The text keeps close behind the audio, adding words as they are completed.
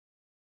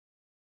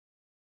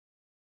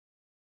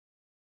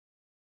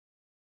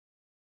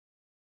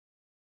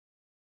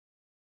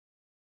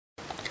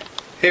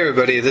Hey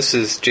everybody, this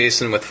is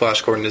Jason with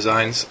Flash Gordon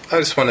Designs. I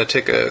just want to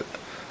take a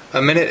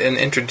minute and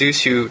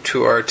introduce you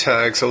to our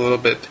tags a little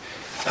bit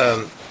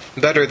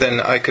better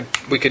than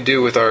we could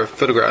do with our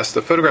photographs.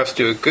 The photographs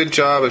do a good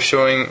job of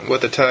showing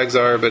what the tags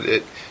are, but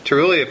to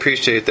really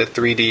appreciate the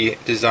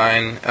 3D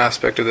design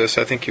aspect of this,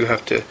 I think you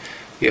have to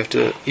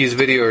use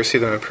video or see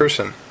them in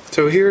person.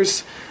 So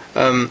here's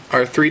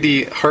our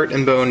 3D heart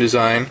and bone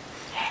design.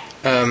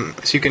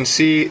 As you can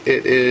see,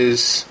 it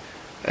is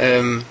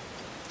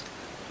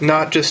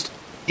not just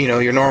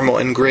your normal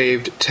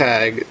engraved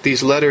tag.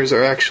 These letters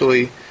are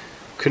actually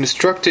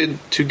constructed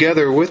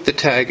together with the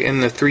tag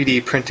in the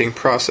 3D printing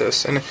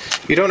process. And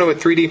if you don't know what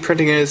 3D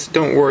printing is,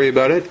 don't worry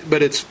about it,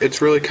 but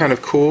it's really kind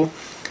of cool.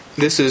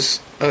 This is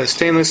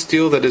stainless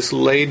steel that is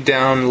laid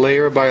down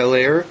layer by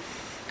layer.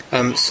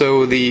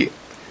 So the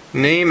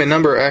name and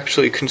number are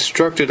actually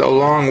constructed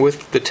along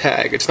with the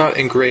tag. It's not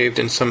engraved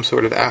in some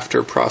sort of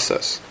after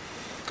process.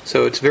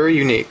 So it's very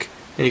unique,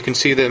 and you can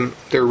see them,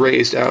 they're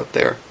raised out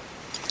there.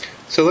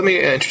 So let me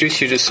introduce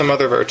you to some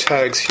other of our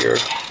tags here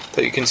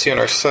that you can see on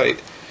our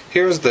site.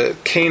 Here's the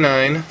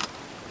K9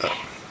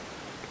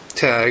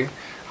 tag.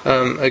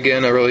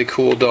 Again, a really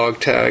cool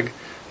dog tag.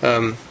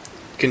 You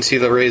can see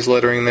the raised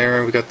lettering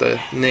there. We've got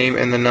the name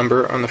and the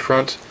number on the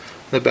front.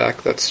 The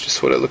back, that's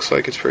just what it looks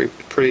like. It's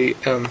pretty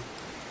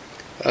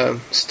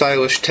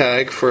stylish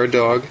tag for a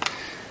dog.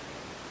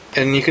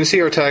 And you can see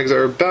our tags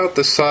are about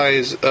the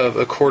size of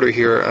a quarter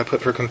here. I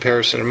put for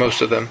comparison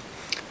most of them.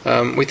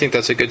 We think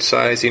that's a good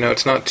size.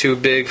 It's not too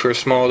big for a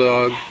small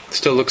dog.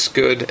 Still looks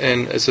good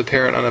and is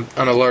apparent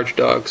on a large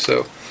dog.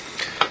 So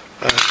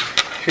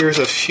here's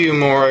a few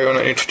more I want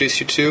to introduce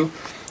you to.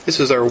 This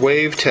is our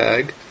wave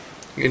tag.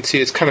 You can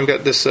see it's kind of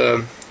got this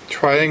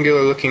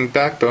triangular looking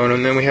backbone,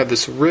 and then we have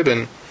this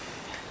ribbon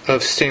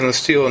of stainless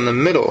steel in the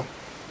middle.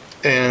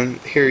 And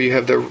here you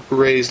have the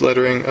raised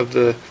lettering of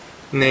the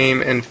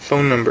name and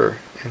phone number.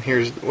 And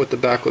here's what the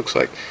back looks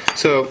like.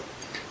 So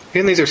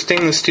again, these are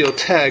stainless steel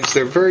tags.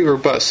 They're very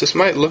robust. This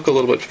might look a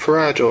little bit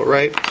fragile,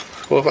 right?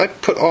 Well, if I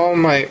put all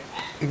my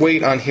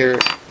weight on here,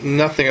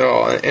 nothing at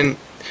all. And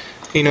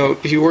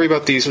if you worry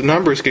about these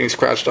numbers getting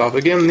scratched off,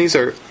 again, these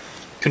are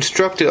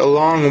constructed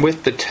along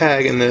with the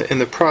tag in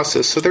the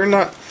process. So they're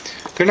not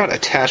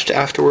attached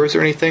afterwards or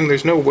anything.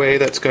 There's no way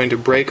that's going to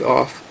break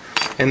off,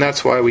 and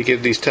that's why we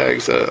give these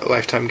tags a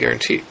lifetime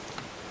guarantee.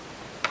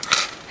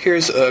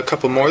 Here's a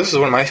couple more. This is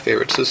one of my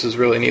favorites. This is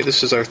really neat.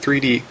 This is our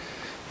 3D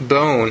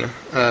bone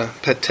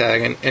pet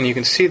tag, and you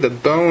can see the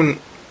bone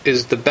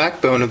is the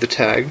backbone of the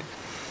tag,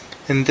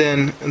 and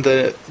then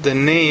the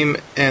name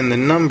and the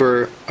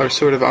number are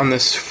sort of on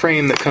this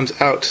frame that comes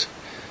out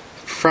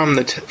from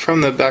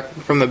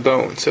the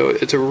bone. So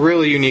it's a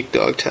really unique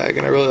dog tag,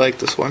 and I really like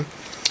this one.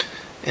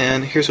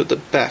 And here's what the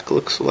back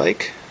looks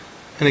like.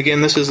 And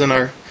again, this is in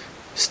our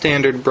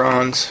standard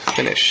bronze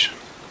finish.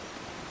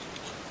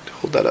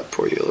 Hold that up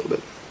for you a little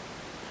bit.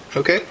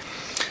 Okay.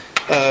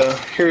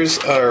 Here's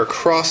our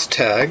cross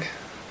tag.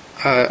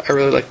 I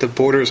really like the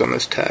borders on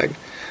this tag.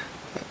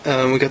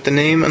 We got the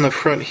name on the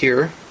front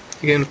here,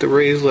 again with the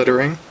raised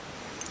lettering,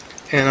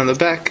 and on the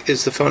back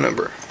is the phone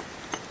number.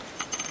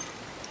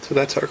 So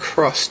that's our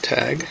cross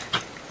tag.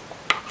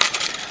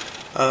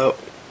 I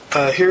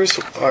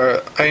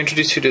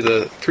introduced you to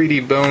the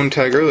 3D bone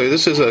tag earlier.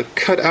 This is a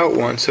cut out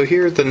one. So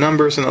here the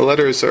numbers and the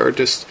letters are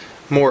just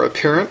more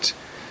apparent,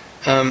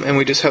 and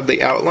we just have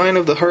the outline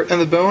of the heart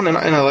and the bone, and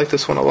I like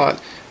this one a lot.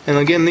 And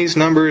again, these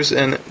numbers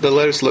and the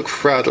letters look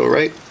fragile,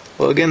 right?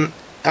 Well, again,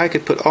 I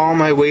could put all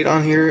my weight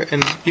on here,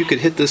 and you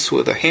could hit this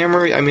with a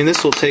hammer. I mean,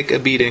 this will take a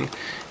beating,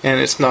 and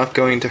it's not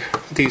going to,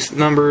 these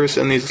numbers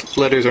and these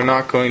letters are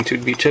not going to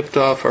be chipped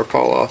off or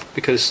fall off,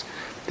 because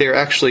they're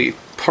actually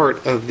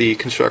part of the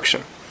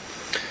construction.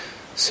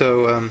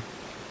 So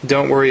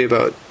don't worry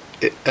about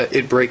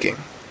it breaking,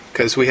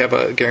 because we have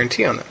a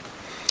guarantee on them.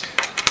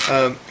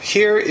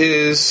 Here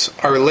is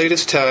our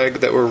latest tag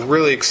that we're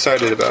really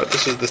excited about.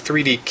 This is the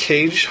 3D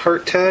cage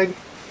heart tag.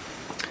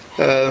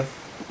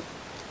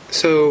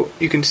 So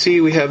you can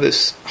see we have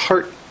this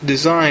heart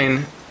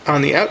design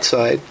on the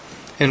outside,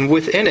 and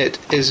within it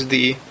is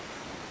the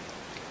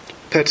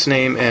pet's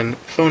name and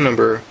phone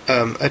number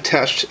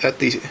attached at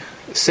the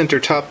center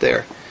top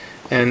there.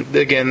 And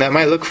again, that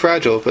might look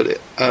fragile,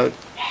 but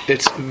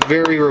it's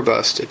very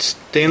robust. It's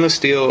stainless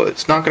steel.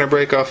 It's not going to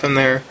break off in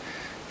there.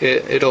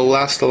 It'll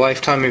last the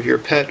lifetime of your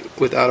pet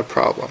without a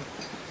problem.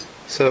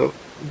 So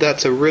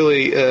that's a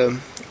really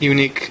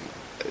unique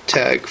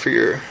tag for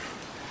your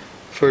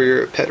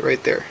pet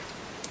right there.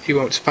 You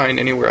won't find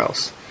anywhere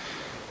else.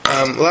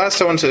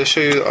 Last, I want to show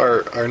you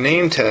our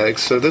name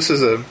tags. So this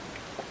is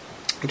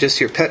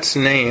just your pet's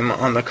name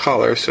on the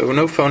collar. So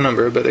no phone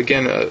number, but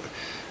again, a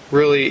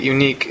really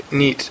unique,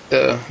 neat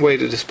way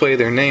to display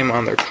their name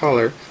on their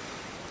collar.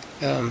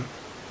 And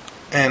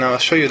I'll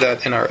show you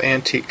that in our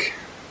antique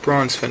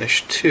bronze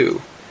finish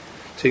too,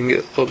 so you can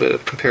get a little bit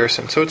of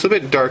comparison. So it's a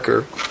bit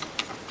darker,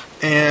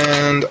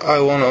 and I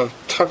want to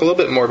talk a little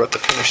bit more about the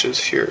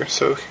finishes here.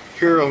 So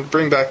here I'll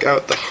bring back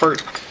out the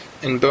heart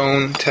and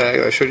bone tag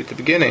I showed you at the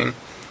beginning,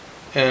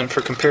 and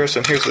for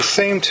comparison, here's the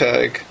same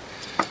tag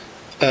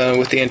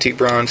with the antique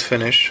bronze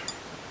finish.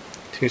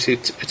 You can see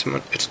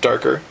it's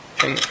darker.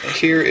 And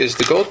here is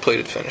the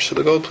gold-plated finish. So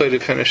the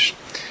gold-plated finish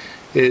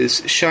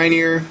is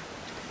shinier.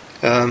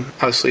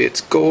 Obviously,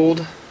 it's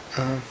gold.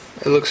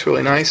 It looks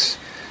really nice.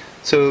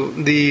 So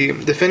the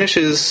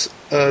finishes,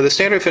 the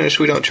standard finish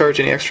we don't charge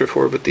any extra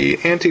for, but the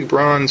antique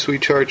bronze we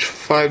charge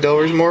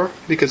 $5 more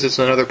because it's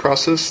another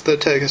process the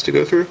tag has to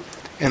go through.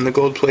 And the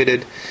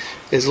gold-plated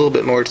is a little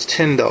bit more. It's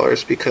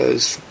 $10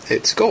 because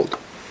it's gold.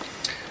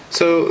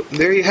 So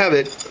there you have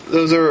it.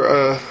 Those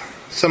are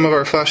some of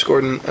our Flash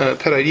Gordon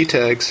Pet ID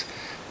tags.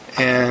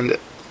 And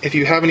if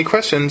you have any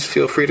questions,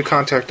 feel free to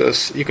contact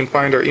us. You can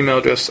find our email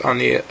address on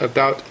the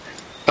About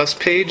Us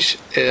page,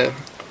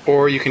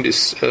 or you can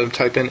just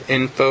type in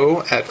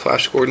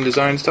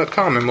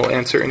info@flashgordondesigns.com and we'll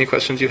answer any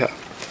questions you have.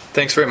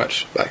 Thanks very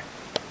much. Bye.